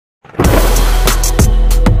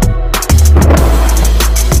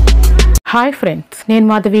Hi friends, నేను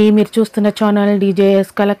మాధవి. మీరు చూస్తున్న ఛానల్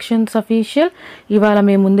డీజేఎస్ కలెక్షన్స్ అఫీషియల్. ఇవాళ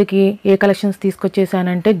మేము ముందుకి ఏ కలెక్షన్స్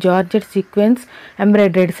తీసుకొచ్చేసానంటే జార్జెట్ సీక్వెన్స్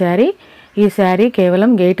ఎంబ్రాయిడరీడ్ శారీ. ఈ శారీ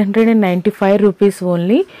కేవలం 895 రూపీస్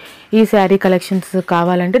ఓన్లీ. ఈ శారీ కలెక్షన్స్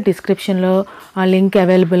కావాలంటే డిస్క్రిప్షన్లో ఆ లింక్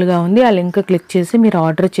అవైలబుల్గా ఉంది. ఆ లింక్ క్లిక్ చేసి మీరు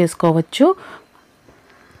ఆర్డర్ చేసుకోవచ్చు.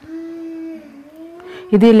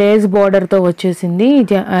 ఇది లేస్ బార్డర్తో వచ్చేసింది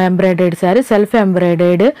ఎంబ్రాయిడరీడ్ sari, self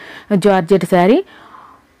ఎంబ్రాయిడరీడ్ georgette sari.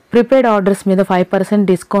 Prepared orders మీద 5%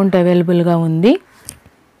 డిస్కౌంట్ అవైలబుల్గా ఉంది.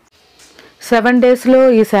 7 డేస్లో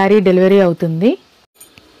ఈ శారీ డెలివరీ అవుతుంది.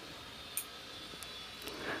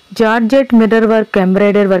 Georgette mirror work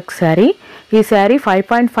embroidery work sari. ఈ శారీ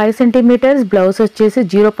 5.5 సెంటీమీటర్స్, బ్లౌజ్ వచ్చేసి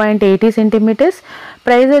 0.80 సెంటీమీటర్స్.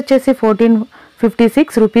 ప్రైస్ వచ్చేసి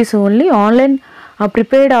 1456 rupees only. Online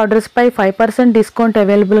prepared ఆర్డర్స్పై 5% discount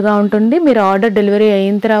అవైలబుల్గా ఉంటుంది. మీరు ఆర్డర్ డెలివరీ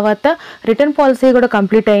అయిన తర్వాత రిటర్న్ పాలసీ కూడా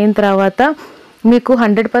కంప్లీట్ అయిన తర్వాత మీకు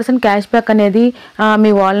 100% క్యాష్ బ్యాక్ అనేది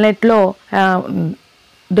మీ వాల్నెట్లో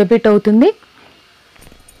డెబిట్ అవుతుంది.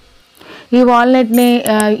 ఈ వాల్నెట్ని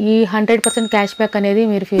ఈ 100% క్యాష్ బ్యాక్ అనేది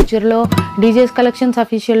మీరు ఫ్యూచర్లో డీజేస్ కలెక్షన్స్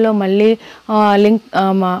అఫీషియల్లో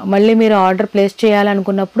మళ్ళీ మీరు ఆర్డర్ ప్లేస్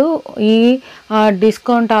చేయాలనుకున్నప్పుడు ఈ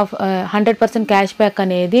డిస్కౌంట్ ఆఫ్ 100% క్యాష్ బ్యాక్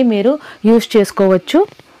అనేది మీరు యూస్ చేసుకోవచ్చు.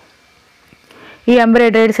 ఈ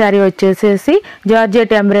ఎంబ్రాయిడరీడ్ శారీ వచ్చేసేసి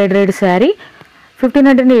georgette ఎంబ్రాయిడరీడ్ sari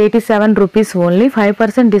 1587 rupees only.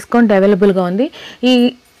 5% discount అవైలబుల్గా ఉంది.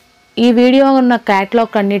 ఈ వీడియో ఉన్న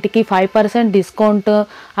క్యాటలాగ్ అన్నిటికీ 5% డిస్కౌంట్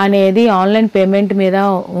అనేది ఆన్లైన్ పేమెంట్ మీద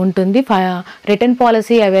ఉంటుంది. రిటర్న్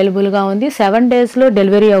పాలసీ అవైలబుల్గా ఉంది. 7 డేస్లో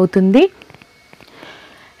డెలివరీ అవుతుంది.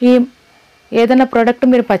 ఏదైనా ప్రోడక్ట్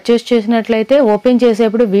మీరు పర్చేస్ చేసినట్లయితే ఓపెన్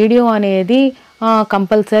చేసేప్పుడు వీడియో అనేది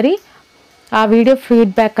కంపల్సరీ. ఆ వీడియో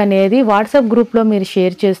ఫీడ్బ్యాక్ అనేది వాట్సాప్ గ్రూప్లో మీరు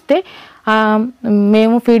షేర్ చేస్తే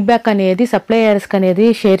మేము ఫీడ్బ్యాక్ అనేది సప్లయర్స్కి అనేది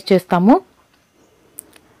షేర్ చేస్తాము.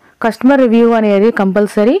 కస్టమర్ రివ్యూ అనేది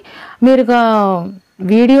కంపల్సరీ. మీరు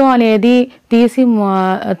వీడియో అనేది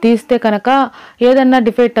తీస్తే కనుక ఏదన్నా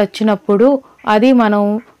డిఫెక్ట్ వచ్చినప్పుడు అది మనం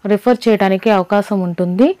రిఫర్ చేయడానికి అవకాశం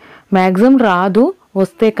ఉంటుంది. మ్యాక్సిమం రాదు,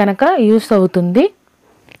 వస్తే కనుక యూస్ అవుతుంది.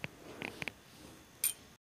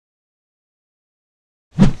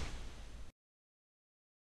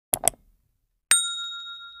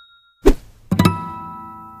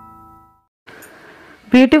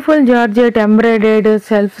 Beautiful georgette ఎంబ్రాయిడరీడ్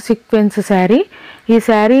self sequence sari. ఈ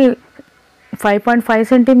శారీ 5.5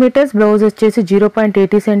 సెంటీమీటర్స్, బ్లౌజ్ వచ్చేసి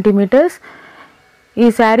 0.80 సెంటీమీటర్స్. ఈ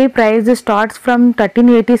sari price starts from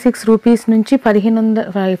 1386 rupees నుంచి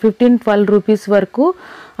 1512 రూపీస్ వరకు.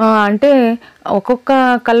 అంటే ఒక్కొక్క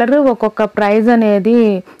కలర్ ఒక్కొక్క ప్రైజ్ అనేది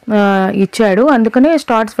ఇచ్చాడు. అందుకనే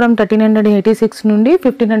స్టార్ట్స్ ఫ్రమ్ 1386 నుండి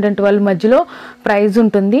 1512 మధ్యలో ప్రైజ్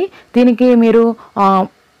ఉంటుంది. దీనికి మీరు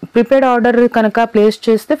ప్రిపేర్డ్ ఆర్డర్ కనుక ప్లేస్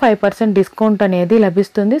చేస్తే 5% డిస్కౌంట్ అనేది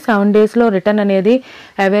లభిస్తుంది. 7 డేస్లో రిటర్న్ అనేది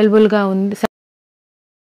అవైలబుల్గా ఉంది.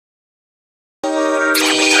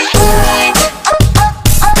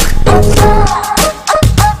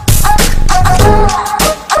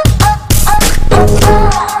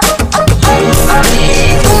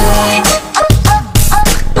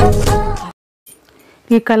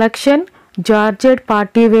 ఈ collection georgette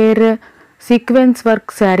party wear sequence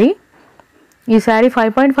work sari. ఈ శారీ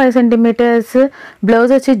 5.5 సెంటీమీటర్స్,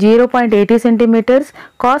 బ్లౌజ్ వచ్చి 0.80 సెంటీమీటర్స్.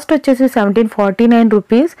 కాస్ట్ వచ్చేసి 1749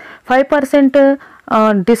 రూపీస్. 5%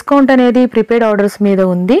 డిస్కౌంట్ అనేది ప్రిపేర్డ్ ఆర్డర్స్ మీద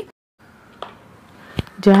ఉంది.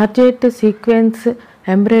 Georgette sequence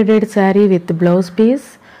ఎంబ్రాయిడరీడ్ sari with blouse piece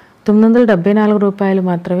 974 రూపాయలు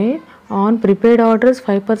మాత్రమే. ఆన్ ప్రిపేర్డ్ ఆర్డర్స్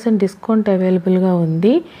 5% డిస్కౌంట్ అవైలబుల్గా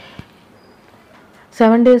ఉంది.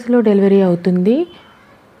 7 డేస్లో డెలివరీ అవుతుంది.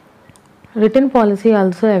 Return policy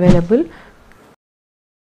also available.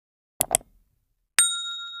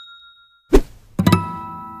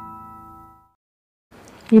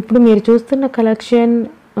 ఇప్పుడు మీరు చూస్తున్న collection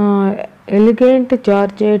elegant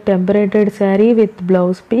georgette ఎంబ్రాయిడరీడ్ sari with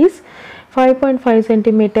blouse piece 5.5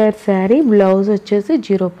 centimetre sari. Blouse వచ్చేసి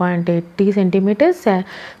 0.80 సెంటీమీటర్స్.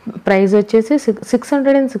 ప్రైస్ వచ్చేసి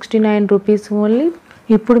 669 రూపీస్ ఓన్లీ.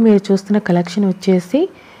 ఇప్పుడు మీరు చూస్తున్న కలెక్షన్ వచ్చేసి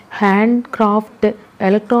hand craft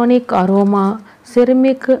electronic aroma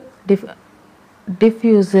ceramic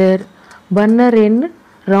diffuser burner in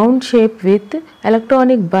round shape with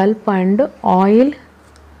electronic bulb and oil.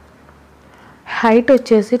 Height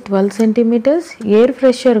వచ్చేసి 12 సెంటీమీటర్స్. ఎయిర్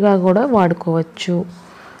ఫ్రెషర్గా కూడా వాడుకోవచ్చు.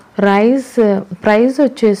 Price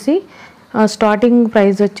వచ్చేసి స్టార్టింగ్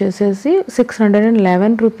ప్రైస్ వచ్చేసేసి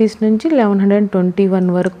 611 రూపీస్ నుంచి 1121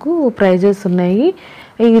 వరకు ప్రైజెస్ ఉన్నాయి.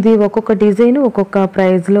 ఇది ఒక్కొక్క డిజైన్ ఒక్కొక్క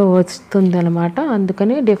ప్రైస్లో వస్తుంది అనమాట.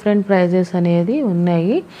 అందుకని డిఫరెంట్ ప్రైజెస్ అనేది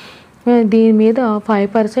ఉన్నాయి. దీని మీద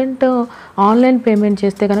 5% ఆన్లైన్ పేమెంట్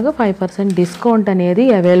చేస్తే కనుక 5% డిస్కౌంట్ అనేది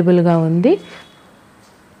అవైలబుల్గా ఉంది.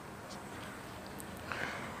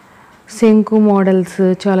 శంకు మోడల్స్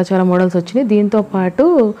చాలా మోడల్స్ వచ్చినాయి. దీంతోపాటు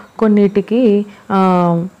కొన్నిటికి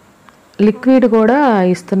లిక్విడ్ కూడా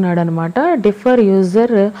ఇస్తున్నాడు అనమాట.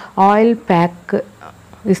 డిఫ్యూజర్ ఆయిల్ ప్యాక్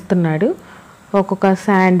ఇస్తున్నాడు. ఒక్కొక్క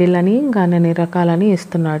శాండిల్ అని ఇంకా అన్ని రకాలని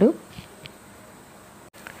ఇస్తున్నాడు.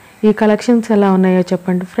 ఈ కలెక్షన్స్ ఎలా ఉన్నాయో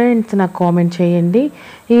చెప్పండి ఫ్రెండ్స్, నాకు కామెంట్ చేయండి.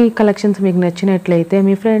 ఈ కలెక్షన్స్ మీకు నచ్చినట్లయితే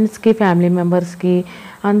మీ ఫ్రెండ్స్కి, ఫ్యామిలీ మెంబర్స్కి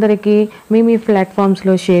అందరికీ మీ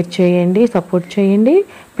ప్లాట్ఫామ్స్లో షేర్ చేయండి, సపోర్ట్ చేయండి.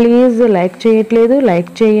 ప్లీజ్ లైక్ చేయట్లేదు,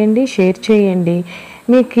 లైక్ చేయండి, షేర్ చేయండి.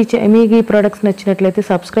 మీకు ఈ ప్రోడక్ట్స్ నచ్చినట్లయితే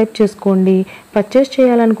సబ్స్క్రైబ్ చేసుకోండి. పర్చేస్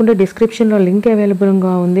చేయాలనుకుంటే డిస్క్రిప్షన్లో లింక్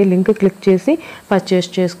అవైలబుల్గా ఉంది, లింక్ క్లిక్ చేసి పర్చేస్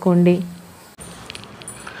చేసుకోండి.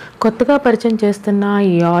 కొత్తగా పరిచయం చేస్తున్న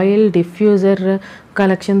ఈ ఆయిల్ డిఫ్యూజర్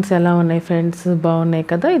కలెక్షన్స్ ఎలా ఉన్నాయి ఫ్రెండ్స్? బాగున్నాయి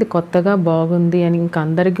కదా. ఇది కొత్తగా బాగుంది అని ఇంకా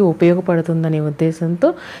అందరికీ ఉపయోగపడుతుందనే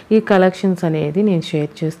ఉద్దేశంతో ఈ కలెక్షన్స్ అనేది నేను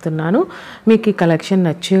షేర్ చేస్తున్నాను. మీకు ఈ కలెక్షన్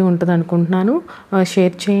నచ్చే ఉంటుంది అనుకుంటున్నాను.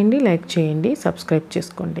 షేర్ చేయండి, లైక్ చేయండి, సబ్స్క్రైబ్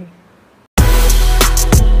చేసుకోండి.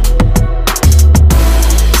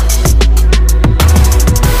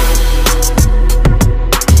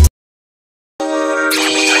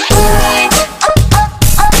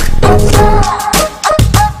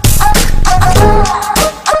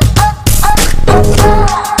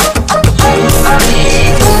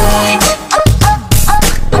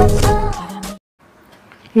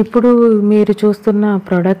 ఇప్పుడు మీరు చూస్తున్న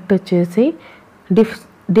ప్రోడక్ట్ వచ్చేసి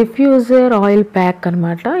డిఫ్యూజర్ ఆయిల్ ప్యాక్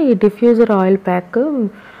అనమాట. ఈ డిఫ్యూజర్ ఆయిల్ ప్యాక్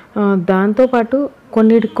దాంతోపాటు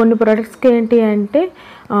కొన్ని ప్రోడక్ట్స్కి ఏంటి అంటే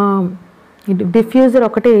డిఫ్యూజర్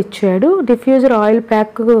ఒకటే ఇచ్చాడు. Diffuser oil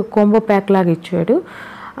pack combo pack లాగా ఇచ్చాడు.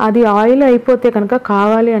 అది ఆయిల్ అయిపోతే కనుక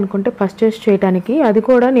కావాలి అనుకుంటే పర్చేస్ చేయడానికి అది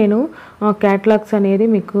కూడా నేను క్యాటలాగ్స్ అనేది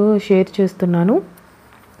మీకు షేర్ చేస్తున్నాను.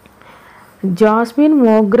 జాస్మిన్,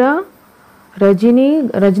 మోగ్రా,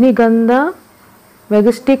 రజనీగంధ,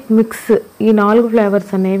 వెగస్టిక్ మిక్స్ ఈ 4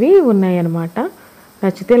 ఫ్లేవర్స్ అనేవి ఉన్నాయి అన్నమాట.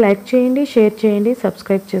 నచ్చితే లైక్ చేయండి, షేర్ చేయండి,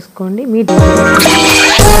 సబ్స్క్రైబ్ చేసుకోండి. మీ